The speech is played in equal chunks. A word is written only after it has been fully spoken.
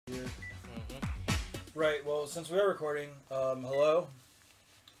Right, well, since we are recording, hello.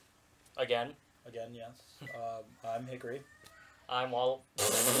 Again, Yes. I'm Hickory. I'm Waluigi!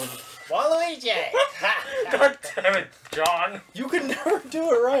 God damn it, John. You can never do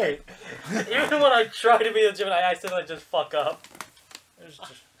it right. Even when I try to be the Gemini, I still just fuck up. It's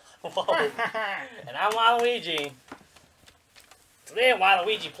just... Whoa. And I'm Waluigi. Today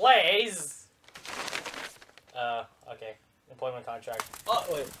Waluigi plays... okay. Employment contract. Oh,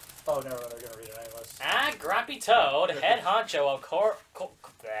 wait. Oh, no, they're gonna read it anyways. Grumpy Toad, head honcho of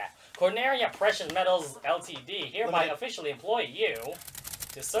Corneria Precious Metals Ltd. hereby officially employ you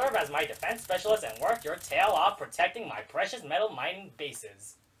to serve as my defense specialist and work your tail off protecting my precious metal mining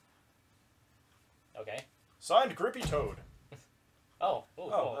bases. Okay. Signed, Grippy Toad. Oh,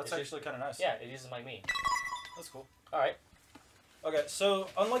 cool. That's actually kind of nice. Yeah, it uses like me. That's cool. Alright. Okay, so,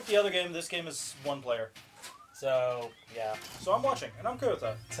 unlike the other game, this game is one player. So, yeah. So I'm watching, and I'm good with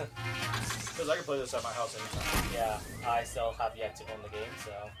that. Because I can play this at my house anytime. Yeah, I still have yet to own the game,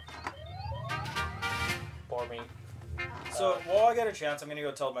 so... For me. So, while I get a chance, I'm going to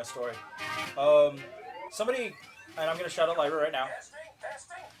go tell my story. Somebody, and I'm going to shout out Lyra right now.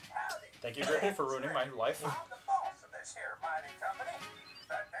 Testing. Thank you, Grippy, for ruining my life. I'm the boss of this here mining company.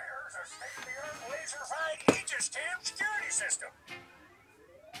 That there's a state-of-the-art laser-fied Aegis Tim security system.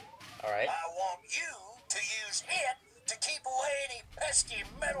 Alright. I want you to use it to keep away any pesky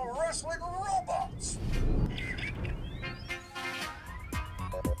metal-rustling robots.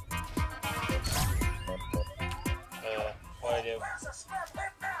 What do I do? There's a snap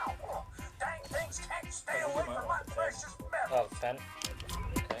hit now. Dang things can't stay away from my precious metal. Oh, 10. Okay.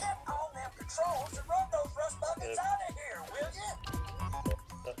 Get on them controls and run those rust buckets out of here, will you?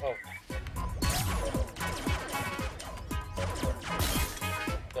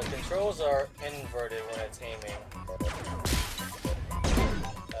 The controls are inverted when it's aiming.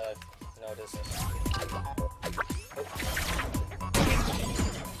 Notice.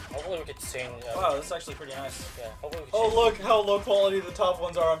 Hopefully we could sing. Wow, this is actually pretty nice. Yeah, hopefully we could Oh, look how low quality the top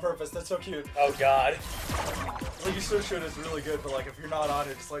ones are on purpose. That's so cute. Oh, God. Like, you still should, it's really good, but like, if you're not on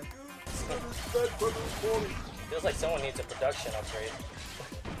it, it's like, Feels like someone needs a production upgrade.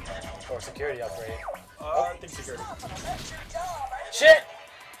 Or a security upgrade. I think security. Shit!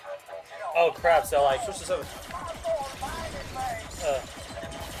 Oh, crap, so like... Switch to 7.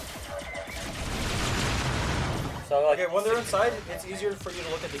 So like... Okay, when they're inside, it's easier for you to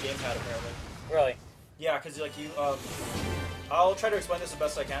look at the gamepad, apparently. Really? Yeah, because like you, I'll try to explain this the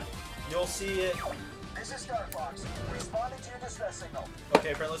best I can. You'll see it... This is Star Fox. Responding to your distress signal.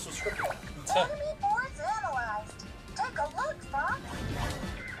 Okay, apparently this was scripted. Enemy boards analyzed. Take a look, Fox.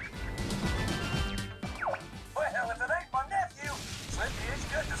 Well, if it ain't my nephew, Slippy, it's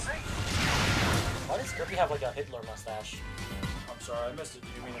good to see you. Why does Grippy have like a Hitler mustache? I'm sorry, I missed it.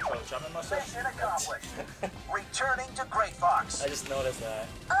 Did you mean a Charlie Chaplin mustache? Mission accomplished. Returning to Great Fox. I just noticed that.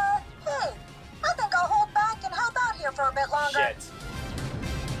 Hey. I think I'll hold back and help out here for a bit longer. Shit.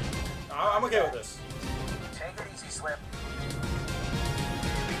 I'm okay with this. Take it easy, Slip.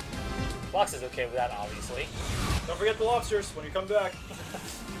 Fox is okay with that, obviously. Don't forget the lobsters when you come back.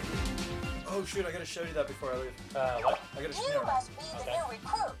 Oh shoot, I gotta show you that before I leave. What? I gotta show You you. must be the new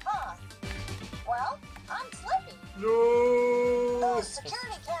recruit, huh? Well, I'm Slippy. No! Those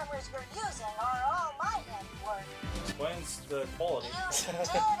security cameras you're using are all my handiwork. Explains the quality. You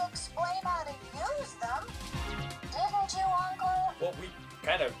did explain how to use them, didn't you, Uncle? Well, we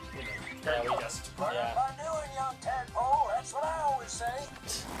kind of, apparently guessed. What am I doing, young tadpole? That's what I always say.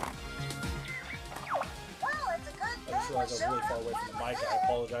 Well, it's a good I just thing we realized I was showed really far up away from the when we mic. did. I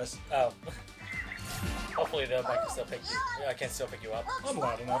apologize. Oh. Hopefully the mic can still pick you. I can still pick you up. Looks I'm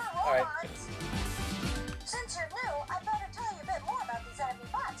loud like enough. we're Alright. robots. Since you're new, I better tell you a bit more about these enemy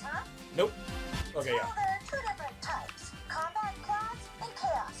bots, huh? Nope. Okay, Well, yeah. there are two different types, combat class and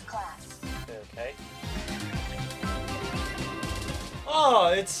chaos class. Okay.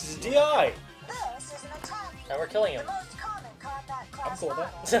 Oh, it's DI. This is an attack Now we're killing him. the most common combat I'm class cool with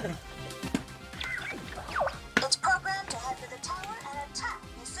model. that. It's programmed to head for the tower and attack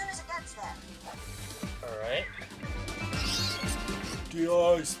as soon as it gets there. Alright.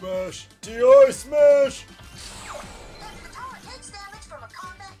 DI smash! DI smash! If the tower takes damage from a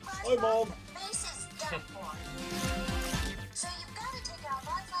combat class Hi, Mom. the base is done for. So you've got to take out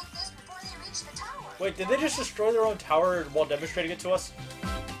bots like this before they reach the tower. Wait, did they just destroy their own tower while demonstrating it to us?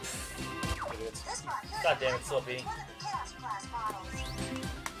 Idiots. This bot here God damn it, Slippy. is one of the chaos class models.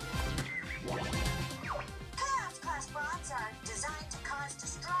 Chaos class bots are designed to cause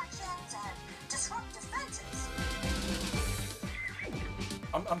distractions and disrupt defenses.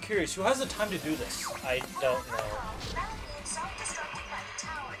 I'm curious, who has the time to do this? I don't know. That means self-destructing by the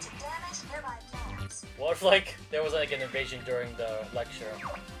tower to damage nearby plants. What if, like, there was, like, an invasion during the lecture?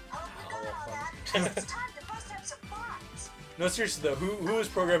 It's time to bust out some bots. No, seriously though, who is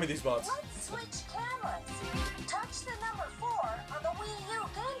programming these bots? Let's switch cameras. Touch the number 4 on the Wii U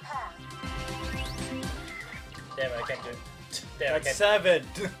gamepad. Damn it, I can't do it. Damn, I That's can't. 7.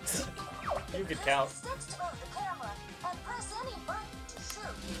 You could count. Sticks to move the camera and press any button to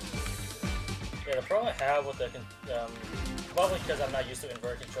shoot. Yeah, the problem I have with the, probably because I'm not used to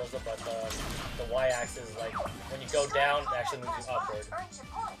invert controls, but the Y-axis, like, when you go down, it actually moves you upward.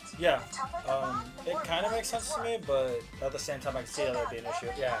 Yeah, it kind of makes sense to me, but at the same time, I can see how that'd be an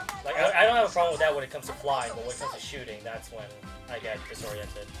issue. Yeah, like, I don't have a problem with that when it comes to flying, but when it comes to shooting, that's when I get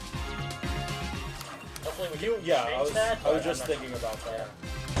disoriented. Hopefully we can change that. I was just thinking about that. Yeah.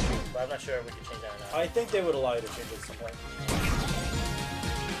 But I'm not sure if we can change that or not. I think they would allow you to change it at some point.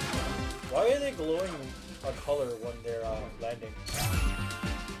 Why are they glowing a color when they're landing?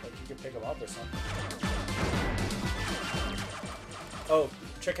 Like you could pick them up or something. Oh,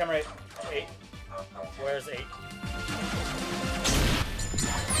 check camera 8. 8. Where's 8?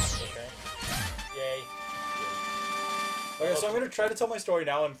 Okay. Yay. Okay, so I'm gonna try to tell my story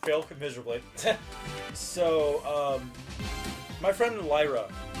now and fail miserably. So, my friend Lyra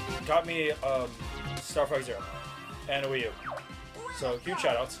got me Star Fox Zero and a Wii U. So huge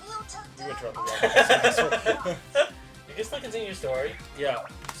shoutouts. You interrupted me. You can still continue your story. Yeah.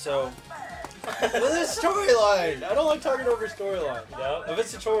 So this is storyline. I don't like talking over storyline. No. If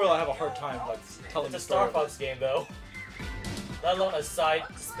it's tutorial, I have a hard time like telling It's the a Star story. Fox game though. Let alone a side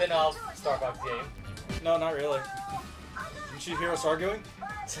spin-off Star Fox game. No, not really. Didn't you hear us arguing?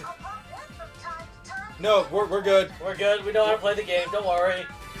 No, we're good. We're good. We know how to play the game. Don't worry.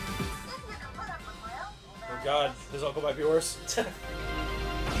 Oh God, his uncle might be worse.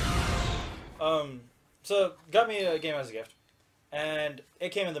 So got me a game as a gift, and it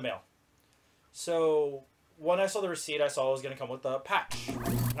came in the mail. So when I saw the receipt, I saw it was going to come with a patch,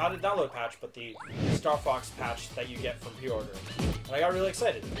 not a download patch, but the Star Fox patch that you get from pre-order. And I got really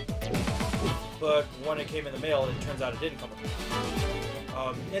excited. But when it came in the mail, it turns out it didn't come with it.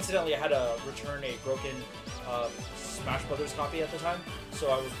 Incidentally, I had to return a broken Smash Brothers copy at the time, so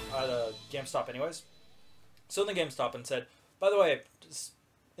I was at a GameStop anyways. So in the GameStop and said, by the way, just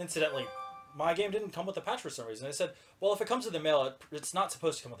incidentally, my game didn't come with a patch for some reason. They said, well, if it comes in the mail, it's not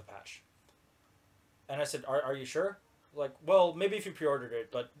supposed to come with a patch. And I said, are you sure? Like, well, maybe if you pre-ordered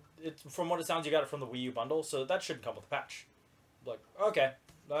it, but from what it sounds, you got it from the Wii U bundle, so that shouldn't come with a patch. Like, okay,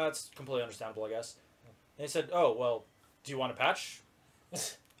 that's completely understandable, I guess. And they said, oh, well, do you want a patch?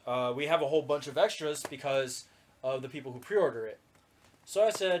 We have a whole bunch of extras because of the people who pre-order it. So I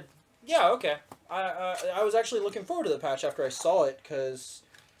said, yeah, okay. I was actually looking forward to the patch after I saw it, because,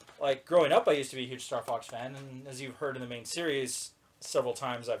 like, growing up, I used to be a huge Star Fox fan, and as you've heard in the main series several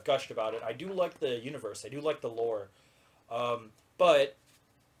times, I've gushed about it. I do like the universe. I do like the lore. But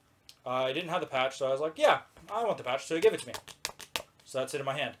I didn't have the patch, so I was like, yeah, I want the patch, so give it to me. So that's it in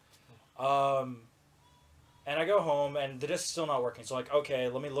my hand. And I go home, and the disc's still not working. So like, okay,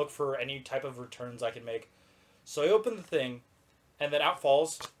 let me look for any type of returns I can make. So I open the thing, and then out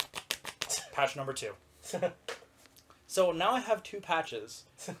falls patch number 2. So now I have 2 patches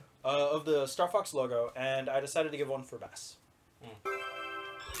of the Star Fox logo, and I decided to give one for Bass.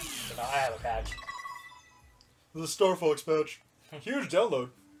 So now I have a patch. The Star Fox patch. Huge download.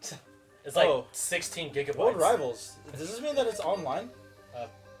 It's like 16 gigabytes. World Rivals. Does this mean that it's online?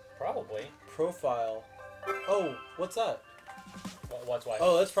 Probably. Profile. Oh, what's that? What's why?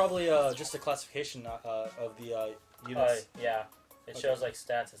 Oh, that's probably just a classification of the units. Yeah. It shows like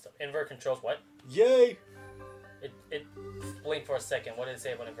stats and stuff. Invert controls, what? Yay! It blinked for a second. What did it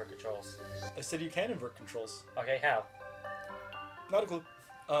say about invert controls? I said you can invert controls. Okay, how? Not a clue.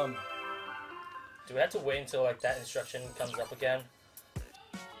 Do we have to wait until like that instruction comes up again?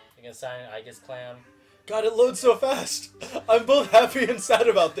 You can assign an Aegis clam. God, it loads so fast! I'm both happy and sad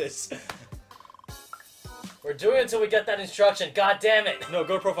about this. We're doing it until we get that instruction. God damn it! No,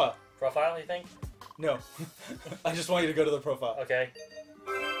 go to profile. Profile, you think? No. I just want you to go to the profile. Okay.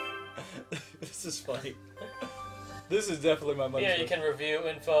 This is funny. This is definitely my money. Here you can review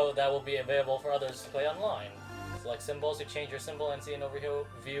info that will be available for others to play online. Select symbols to change your symbol and see an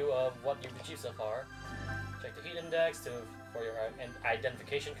overview of what you've achieved so far. Check the heat index for your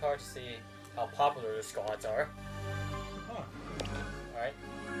identification card to see how popular your squads are. Huh. Alright.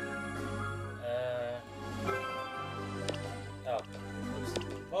 Oh. Oops.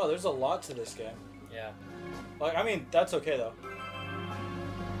 Wow, there's a lot to this game. Yeah. Like, I mean, that's okay though.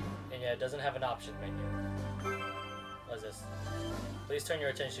 And yeah, it doesn't have an option menu. What is this? Please turn your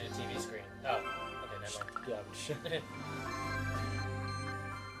attention to the TV screen. Oh. Okay, never mind. Yeah.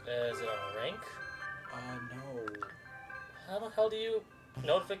 Is it on rank? No. How the hell do you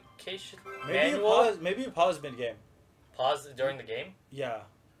notification Maybe you manual? pause. Maybe you pause mid game. Pause during the game? Yeah.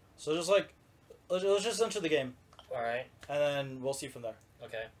 So just like, let's just enter the game, Alright, and then we'll see from there.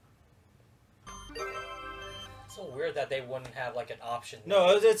 okay. So weird that they wouldn't have like an option.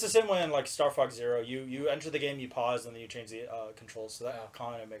 No, it's the same way in like Star Fox Zero. You enter the game, you pause, and then you change the controls. So that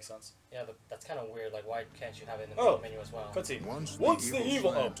kind of makes sense. Yeah, but that's kind of weird. Like, why can't you have it in the Oh. main menu as well? Cutscene. Once the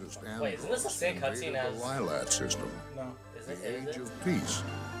evil scientist Wait, isn't this the same Ambrose cutscene invaded as- the Lilat system, No, Is the it? Is age it? of peace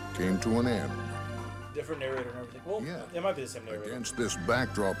came to an end. different narrator and everything. Well, Yeah. it might be the same narrator. Against this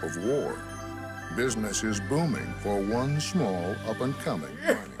backdrop of war, business is booming for one small up-and-coming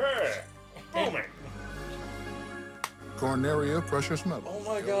mining. Booming. Corneria Precious Metals. Oh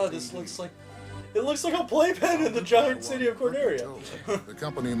my God, this looks like it looks like a playpen in the giant city of Corneria. The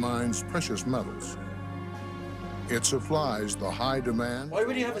company mines precious metals. It supplies the high demand. Why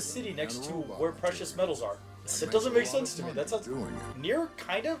would you have a city next to where precious metals are? That doesn't make sense to me. That sounds doing it. near,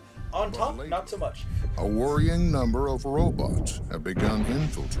 kind of, on top, not so much. A worrying number of robots have begun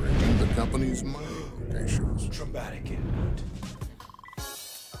infiltrating the company's mining locations. Dramatic input.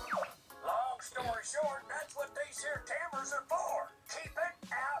 Long story short, that's what these here cameras are for. Keeping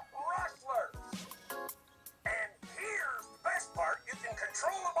out rustlers. And here's the best part. You can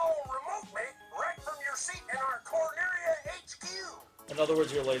control them all remotely right from your seat in our Corneria HQ. In other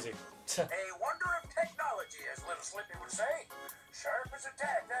words, you're lazy. A wonder of technology, as Little Slippy would say. Sharp as a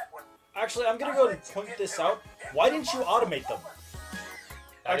tack, that one. Actually, I'm gonna go and point this out. Why didn't you automate them?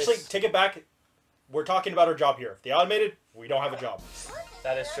 That Actually, is- take it back. We're talking about our job here. If they automated, we don't have a job.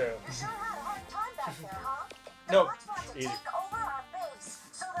 That is true. You sure had a hard time back there, huh? The No, bots want to easy. take over our base,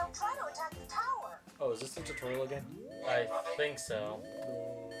 so they'll try to attack the tower. Oh, is this the tutorial again? I think so.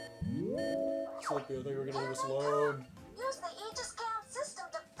 Slippy, I think we're gonna leave us alone. Use the Aegis cam system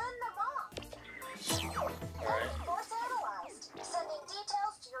to fend them off. Alright, Force analyzed. Sending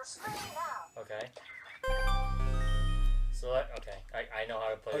details to your screen now. okay. So, okay, I know how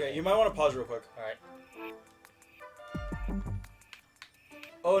to play the Okay, game. you might want to pause real quick. Alright.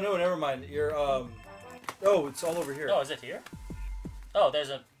 Oh no, never mind. You're Oh, it's all over here. Oh, is it here? Oh, there's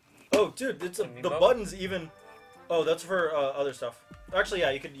a... Oh, dude, it's the Amiibo? buttons even. Oh, that's for other stuff. Actually, yeah,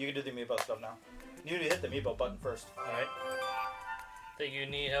 you can do the amiibo stuff now. You need to hit the amiibo button first. Alright. Think you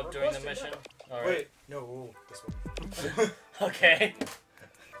need help during the Requesting mission? Wait, Alright. no, this one. Okay.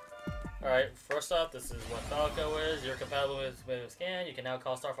 Alright, first off, this is what Falco is. You're compatible with Scan. You can now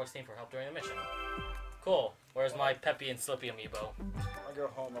call Star Fox team for help during the mission. Cool. Where's my Peppy and Slippy amiibo? I go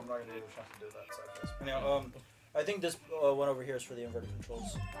home. I'm not gonna get a chance to do that. Sorry, guys. Anyhow, I think this one over here is for the inverted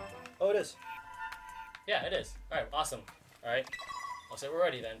controls. Oh, it is. Yeah, it is. Alright, awesome. Alright. I'll say we're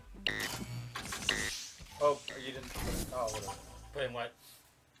ready then. Oh, you didn't. Oh, whatever. Put in what?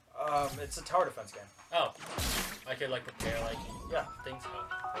 It's a tower defense game. Oh. I could like prepare like Yeah, things.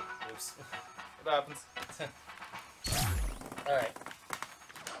 Oh, oops. it happens. Alright.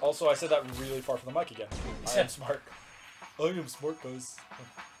 Also, I said that really far from the mic again. I am smart. I am smart, guys.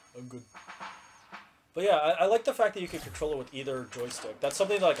 I'm good. But yeah, I like the fact that you can control it with either joystick. That's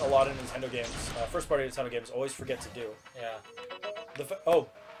something like a lot of Nintendo games, first-party Nintendo games, always forget to do. Yeah. Oh,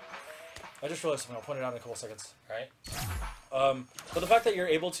 I just realized something. I'll point it out in a couple seconds. Alright. But the fact that you're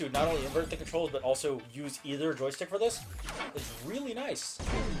able to not only invert the controls, but also use either joystick for this is really nice.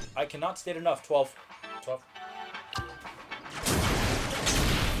 I cannot state enough. 12. 12.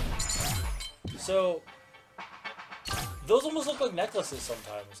 So, those almost look like necklaces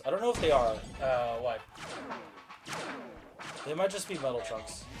sometimes. I don't know if they are. What? They might just be metal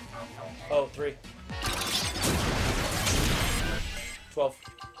chunks. Oh, 3. 12.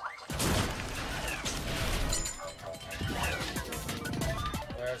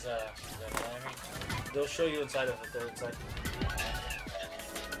 Where's is there an enemy? They'll show you inside of it. They're inside.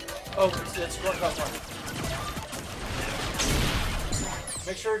 Oh, it's one plus one.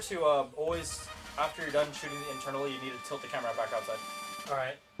 Make sure to always, after you're done shooting internally, you need to tilt the camera back outside.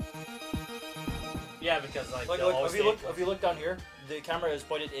 Alright. Yeah, because like, Like, they'll look, always if you look down here, the camera is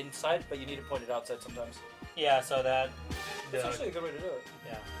pointed inside, but you need to point it outside sometimes. yeah, so that That's actually a good way to do it.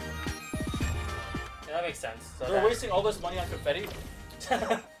 yeah. Yeah, that makes sense. So They're wasting all this money on confetti. Oh,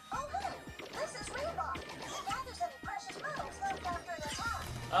 hey, this is Reebok. He gathers any precious metals left after an attack.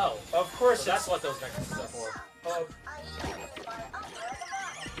 Oh, Of course, so that's what those necklaces are for. Oh, I even read by under the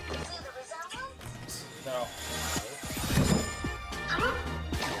map. See the resemblance? no.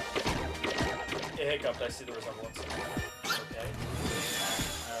 It hiccuped. I see the resemblance. Okay.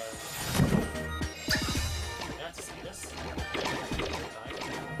 You have to see this.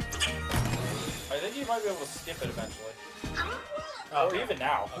 I think you might be able to skip it eventually. Oh, Or even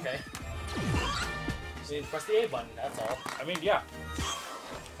now. okay. just need to press the A button, that's all. I mean, yeah.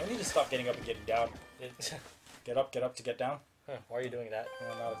 I need to stop getting up and getting down. Get up to get down. Huh, why are you doing that?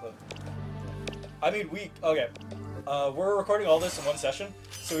 Not a clue. I mean, okay. We're recording all this in one session,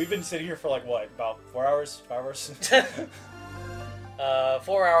 so we've been sitting here for like what, about 4 hours, 5 hours?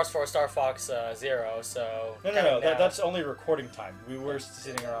 4 hours for Star Fox Zero, so... No, that's only recording time. We were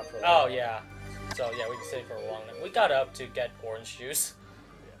sitting around for a Oh, while. yeah. So, yeah, we've been sitting for a long time. We got up to get orange juice.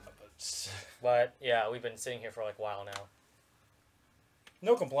 Yeah, But, yeah, we've been sitting here for like a while now.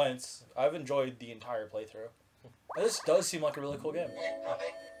 no complaints. I've enjoyed the entire playthrough. This does seem like a really cool game.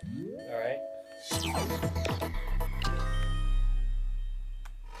 Alright.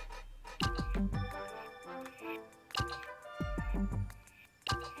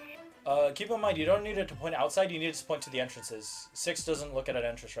 Keep in mind, you don't need it to point outside, you need it to point to the entrances. 6 doesn't look at an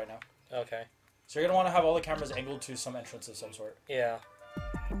entrance right now. Okay. So you're going to want to have all the cameras angled to some entrance of some sort. Yeah.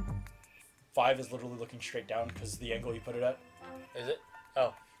 5 is literally looking straight down because the angle you put it at. Is it?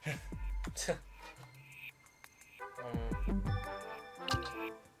 Oh.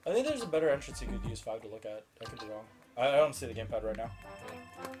 I think there's a better entrance you could use 5 to look at. I could be wrong. I don't see the gamepad right now.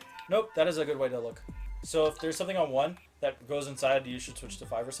 Nope, that is a good way to look. So if there's something on 1 that goes inside, you should switch to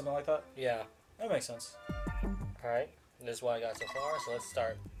 5 or something like that? Yeah. That makes sense. Alright. This is what I got so far, so let's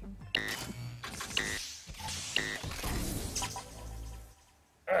start.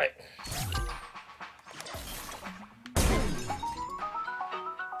 Alright.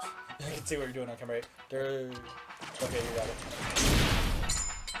 I can see what you're doing on camera. Right? Okay, you got it.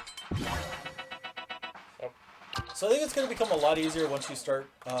 Oh. So I think it's going to become a lot easier once you start.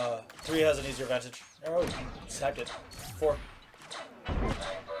 3 has an easier advantage. Oh, snapped it. 4.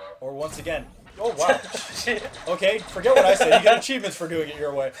 Or once again. Oh, wow. Okay, forget what I said. You get achievements for doing it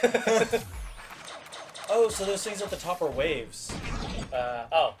your way. Oh, so those things at the top are waves.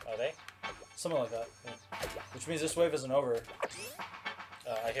 Oh, are they? Something like that. Which means this wave isn't over.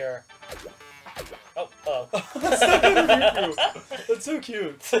 I hear... Oh, That's so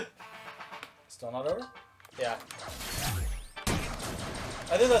cute. Still not over? Yeah.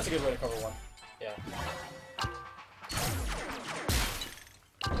 I think that's a good way to cover 1. Yeah.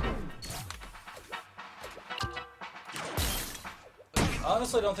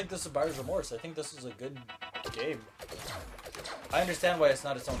 Honestly, I don't think this is Buyer's Remorse. I think this is a good game. I understand why it's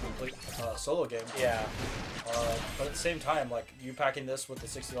not its own complete solo game. Yeah. But at the same time, like, you packing this with the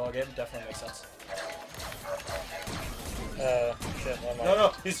 $60 game definitely makes sense. Shit, one more.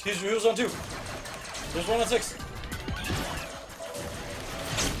 No, he was on 2. There's 1 on 6.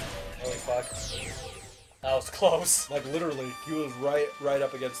 Holy fuck. That was close. Like, literally, he was right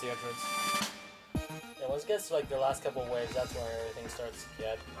up against the entrance. Yeah, once it gets to like the last couple waves, that's where everything starts to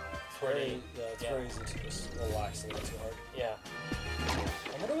get pretty... It's very easy to just relax a little too hard. Yeah.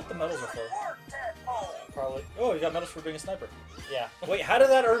 I wonder what the medals are for. Probably. Oh, you got medals for being a sniper. Yeah. Wait, how did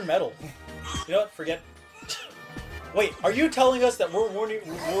that earn medal? You know what? Forget. Wait, are you telling us that we're winning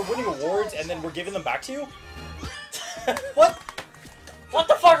awards and then we're giving them back to you? What? What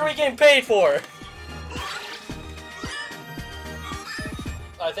the fuck are we getting paid for?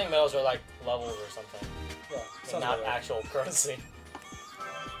 I think medals are like levels or something. Yeah, And sounds not about right. actual currency.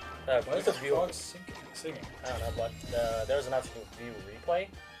 Why is Please the view. frog singing? I don't know, but there's an option to view replay.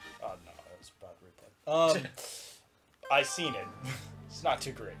 Oh no, that was a bad replay. I seen it. It's not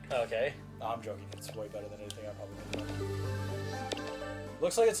too great. Okay. No, I'm joking. It's way better than anything I probably did.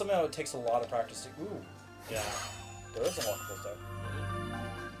 Looks like it's something that takes a lot of practice to. Ooh, Yeah. there is a walkable stuff.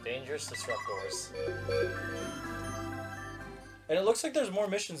 Dangerous disruptors. And it looks like there's more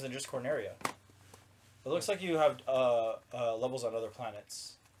missions than just Corneria. It looks like you have levels on other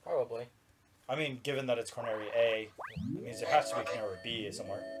planets. Probably. I mean, given that it's Corneria A, it means there has to be Corneria B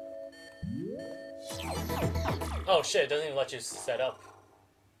somewhere. Oh shit, it doesn't even let you set up.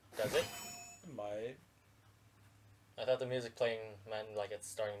 Does it? It might. I thought the music playing meant like it's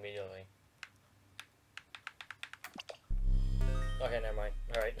starting immediately. Okay, never mind.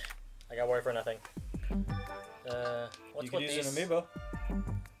 Alright. I got worried for nothing. What's You could with use these? an amiibo.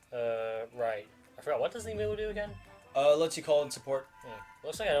 Right. I forgot. What does the amiibo do again? Lets you call in support.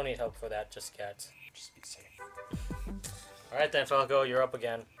 Looks like I don't need help for that just yet. Just be safe. Alright then, Falco, you're up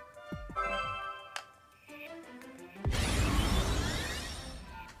again.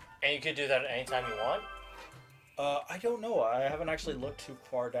 And you could do that at any time you want? I don't know. I haven't actually looked too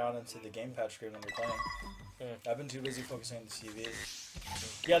far down into the gamepad screen when you're playing. I've been too busy focusing on the TV.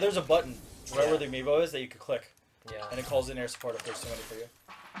 Yeah, there's a button right where the amiibo is that you could click. Yeah. And it calls in air support if there's too many for you.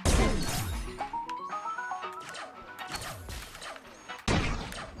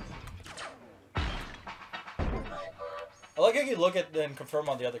 I like how you look at and confirm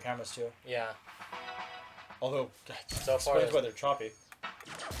on the other cameras too. Yeah. Although, So far, explains why they're choppy.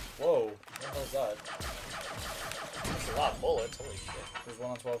 Whoa, what the hell is that? there's a lot of bullets. Holy shit. There's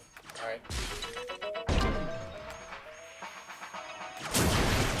 1 on 12. Alright.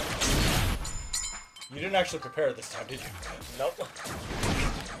 You didn't actually prepare it this time, did you? Nope.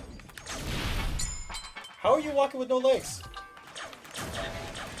 How are you walking with no legs?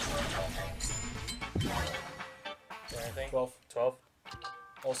 Is there anything? 12. 12.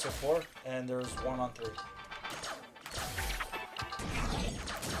 Also 4, and there's 1 on 3.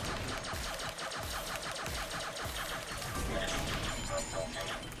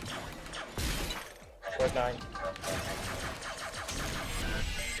 Where's 9?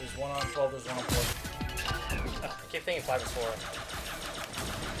 There's 1 on 12, there's 1 on 4. I keep thinking 5 is 4.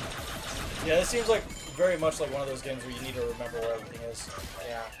 Yeah, this seems like very much like one of those games where you need to remember where everything is.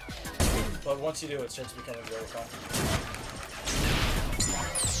 Yeah. But once you do, it starts becoming very fun.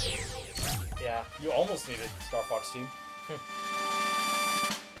 Yeah. You almost needed Star Fox team.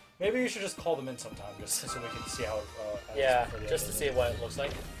 Maybe you should just call them in sometime, just so we can see how it Yeah, for the just to end. see what it looks like.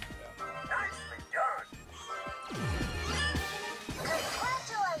 Nicely done.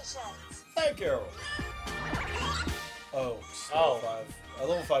 Congratulations! Thank you! Oh, Oh. level 5. At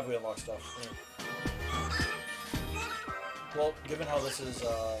level 5 we unlock stuff. Well, given how this is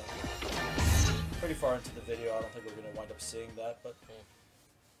pretty far into the video, I don't think we're going to wind up seeing that, but...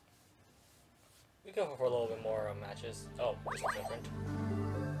 We go for a little bit more matches. Oh, this is different.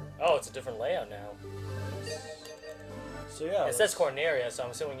 Oh, it's a different layout now. So yeah. It says Corneria, so I'm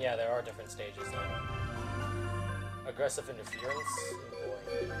assuming, yeah, there are different stages now. Aggressive interference? Oh boy.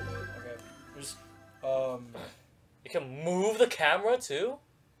 Okay. There's, You can move the camera too?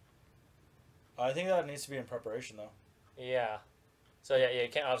 I think that needs to be in preparation, though. Yeah. So yeah, you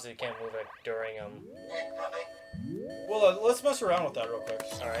can't obviously you can't move it during Well, let's mess around with that real quick.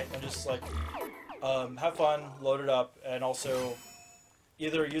 Alright. And just, like, have fun, load it up, and also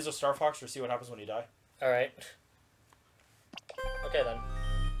either use a Star Fox or see what happens when you die. Alright. Okay then.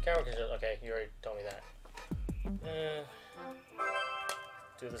 Camera control. Okay, you already told me that.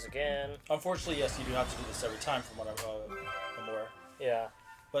 Do this again. Unfortunately, yes, you do have to do this every time from what I'm aware. Yeah.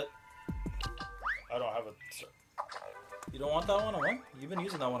 But I don't have a... You don't want that one-on-one? You've been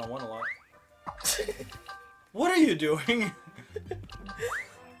using that one-on-one a lot. What are you doing?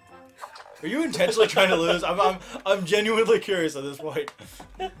 Are you intentionally trying to lose? I'm genuinely curious at this point.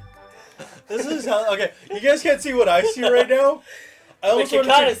 This is how... Okay, you guys can't see what I see right now. We can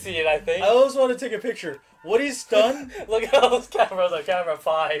kind of see it, I think. I always want to take a picture. What he's done... Look at all those cameras on camera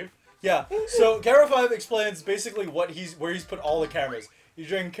 5. Yeah, so camera 5 explains basically where he's put all the cameras. He's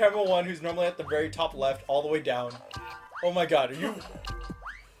doing camera 1, who's normally at the very top left, all the way down. Oh my god, are you...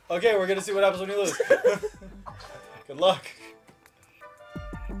 Okay, we're gonna see what happens when you lose. Good luck.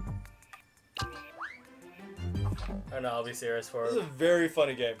 I know, I'll be serious for This is it. a very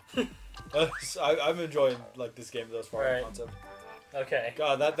funny game. I'm enjoying like this game thus far. Right. Concept. Okay.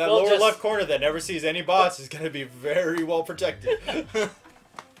 God, that We'll lower just- left corner that never sees any bots is gonna be very well protected.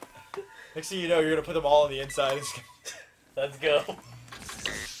 Next thing you know, you're gonna put them all on the inside. Let's go.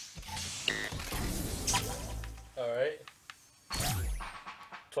 Alright.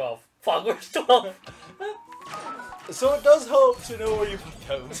 12. Fuck, where's 12? So it does help to know where you put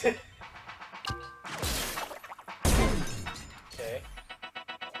those. Okay.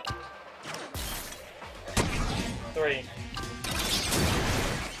 3.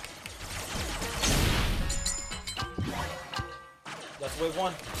 That's wave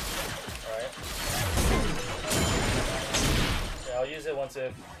 1. Alright. Yeah, I'll use it once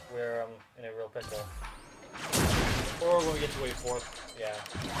if we're in a real pickle. Or when we get to wave 4. Yeah.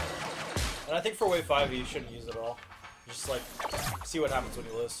 And I think for wave 5 you shouldn't use it at all. Just like, see what happens when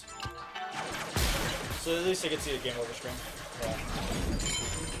you lose. So at least I can see a game over screen. Yeah.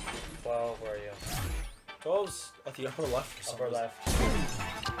 12, where are you? 12's at the upper left for some Upper reason.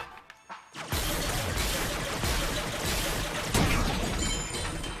 left.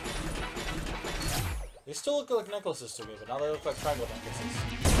 They still look like necklaces to me, but now they look like triangle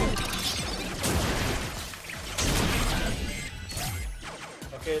necklaces.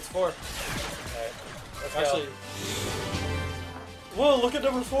 Okay, it's 4. Alright. Let's Actually, go. whoa, look at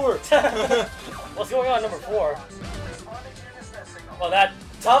number 4! What's going on number 4? Well, that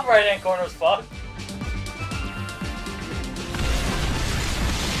top right hand corner was fucked.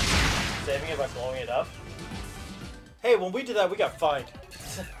 Saving it by blowing it up. Hey, when we did that, we got fined.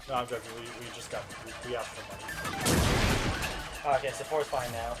 No, I'm joking. We just got... We asked for money. Okay, so 4's fine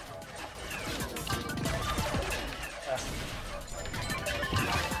now.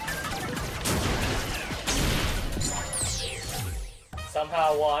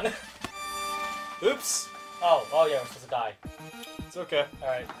 Somehow won. Oops! Oh yeah, we're supposed to die. It's okay.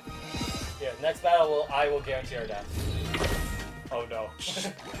 Alright. Yeah, next battle I will guarantee our death. Oh no.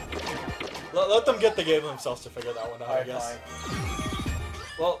 Let them get the game themselves to figure that one out, I guess. Fine.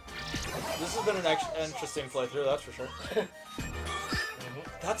 Well, this has been an interesting playthrough, that's for sure.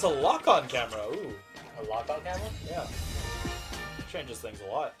 That's a lock-on camera. Ooh. A lockout camera? Yeah. Changes things a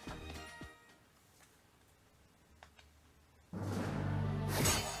lot.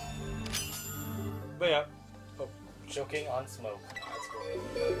 But yeah. Oh. Choking on smoke. That's cool.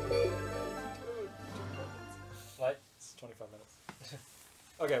 What? It's 25 minutes.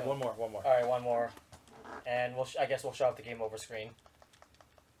 Okay, one more. Alright, one more. And I guess we'll show off the game over screen.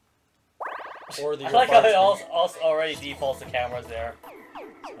 Or the I like how it screen. also already defaults the cameras there.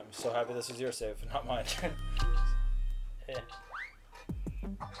 I'm so happy this is your save, not mine. Yeah.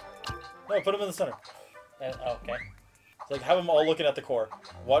 No, put them in the center. Okay. Like, have them all looking at the core.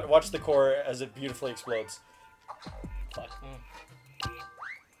 Watch the core as it beautifully explodes. Fuck.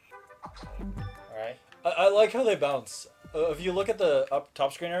 Alright. I like how they bounce. If you look at the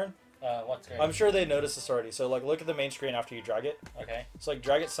top screen, Aaron, What screen? I'm sure they noticed this already. So, like, look at the main screen after you drag it. Okay. So, like,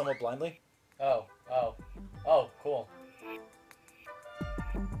 drag it somewhat blindly. Oh, cool.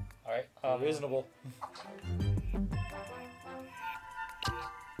 Alright. Reasonable.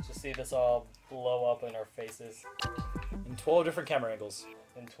 Just see this all blow up in our faces. In 12 different camera angles.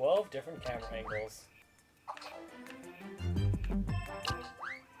 In 12 different camera angles.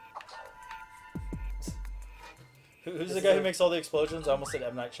 Who's the guy who makes all the explosions? I almost said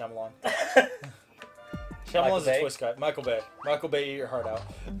M. Night Shyamalan. Shyamalan's a twist guy. Michael Bay. Michael Bay, eat your heart out.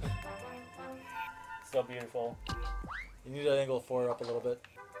 So beautiful. You need to angle 4 up a little bit.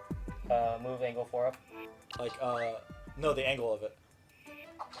 Move angle 4 up. Like, no, the angle of it.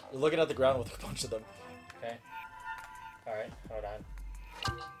 You're looking at the ground with a bunch of them. Okay. Alright, hold on.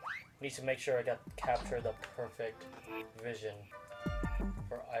 Need to make sure I capture the perfect vision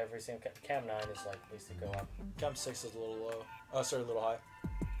for every single cam 9 is like needs to go up. Cam 6 is a little low. Oh, sorry, a little high.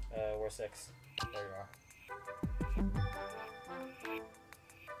 We're 6. There you are.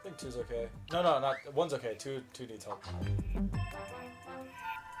 I think 2's okay. No, not 1's okay. 2 needs help.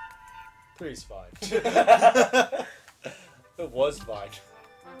 3's fine. It was fine.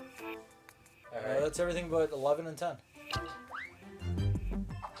 Alright. That's everything but 11 and 10.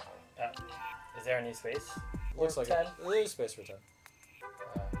 Is there any space? Looks like 10? it. There's space for 10.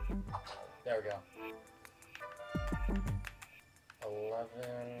 There we go.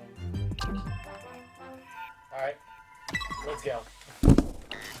 11. Alright. Let's go.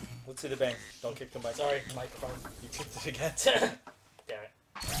 Let's see the bang. Don't kick the mic. Sorry, microphone. You kicked it again. Damn it.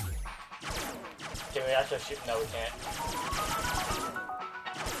 Can we actually shoot? No, we can't.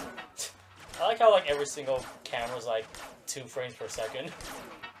 I like how like every single camera's like 2 frames per second.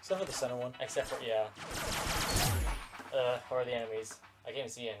 Except for the center one. Except for, yeah. Where are the enemies? I can't even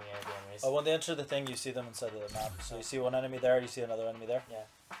see any of the enemies. Oh, when they enter the thing, you see them inside the map. So you see one enemy there, you see another enemy there. Yeah.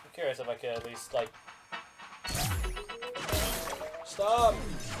 I'm curious if I could at least, like... Stop!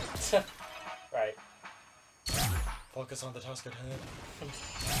 Right. Focus on the task at hand.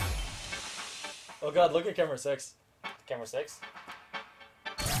 Oh god, look at camera 6. Camera 6?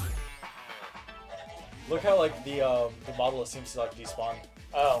 Look how, like, the model seems to, like, despawn.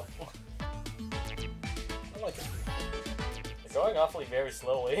 Oh. I like it. It's going awfully very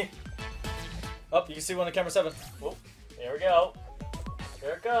slowly. Oh, you can see one on camera 7. Oh, here we go.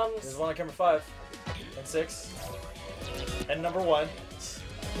 Here it comes. There's one on camera 5. And 6. And number 1.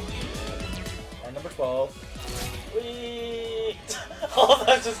 And number 12. Whee! All of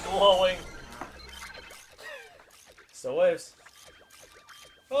that's just glowing. Still waves.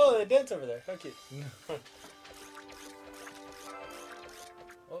 Oh, they dance over there. How cute.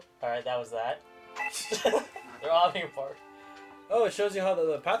 Alright, that was that. They're all being apart. Oh, it shows you how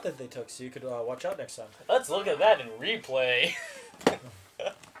the path that they took, so you could watch out next time. Let's look at that in replay.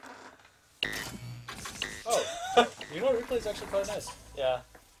 Oh, you know, replay is actually quite nice. Yeah.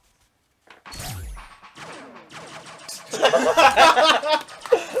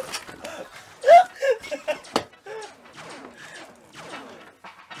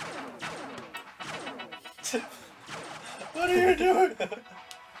 What are you doing?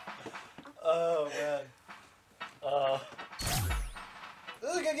 Oh man.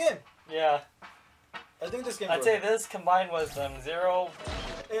 This is a good game. Yeah. I think this game. I'd say this combined with 0.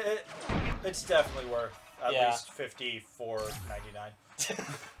 It's definitely worth at Yeah. least $54.99.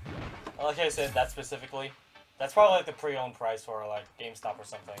 Like I said, that specifically. That's probably like the pre-owned price for like GameStop or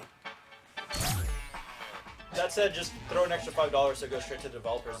something. That said, just throw an extra $5 so it goes straight to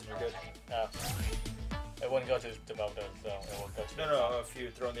developers and you're good. Yeah. It wouldn't go to developers, so it won't go to. No. If you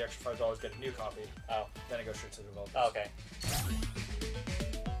throw in the extra $5, get a new copy. Oh. Then it goes straight to the developers. Oh, okay.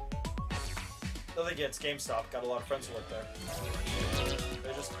 The thing is, GameStop got a lot of friends who work there.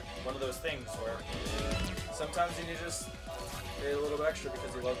 They're just one of those things where sometimes you need to just pay a little bit extra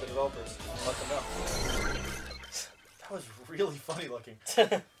because you love the developers and let them know. That was really funny looking.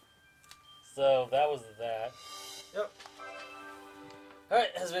 So that was that. Yep.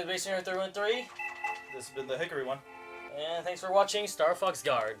 Alright, has been Basing Earth 313. This has been the Hickory one. And thanks for watching Star Fox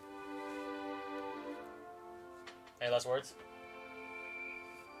Guard. Any last words?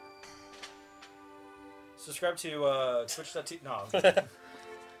 Subscribe to Twitch.tv. No.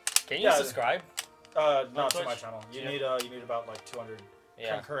 Can you Yeah. subscribe? Not to Twitch? my channel. You need about like 200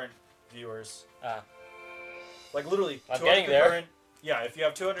 Yeah. concurrent viewers. Ah. Like literally I'm 200 getting there. concurrent. Yeah, if you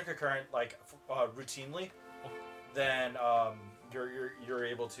have 200 concurrent like routinely, then you're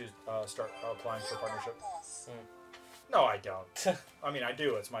able to start applying for partnership. No, I don't. I mean, I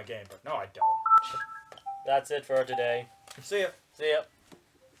do. It's my game, but no, I don't. That's it for today. See ya. See ya.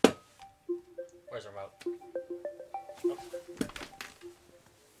 Where's the remote? Oh.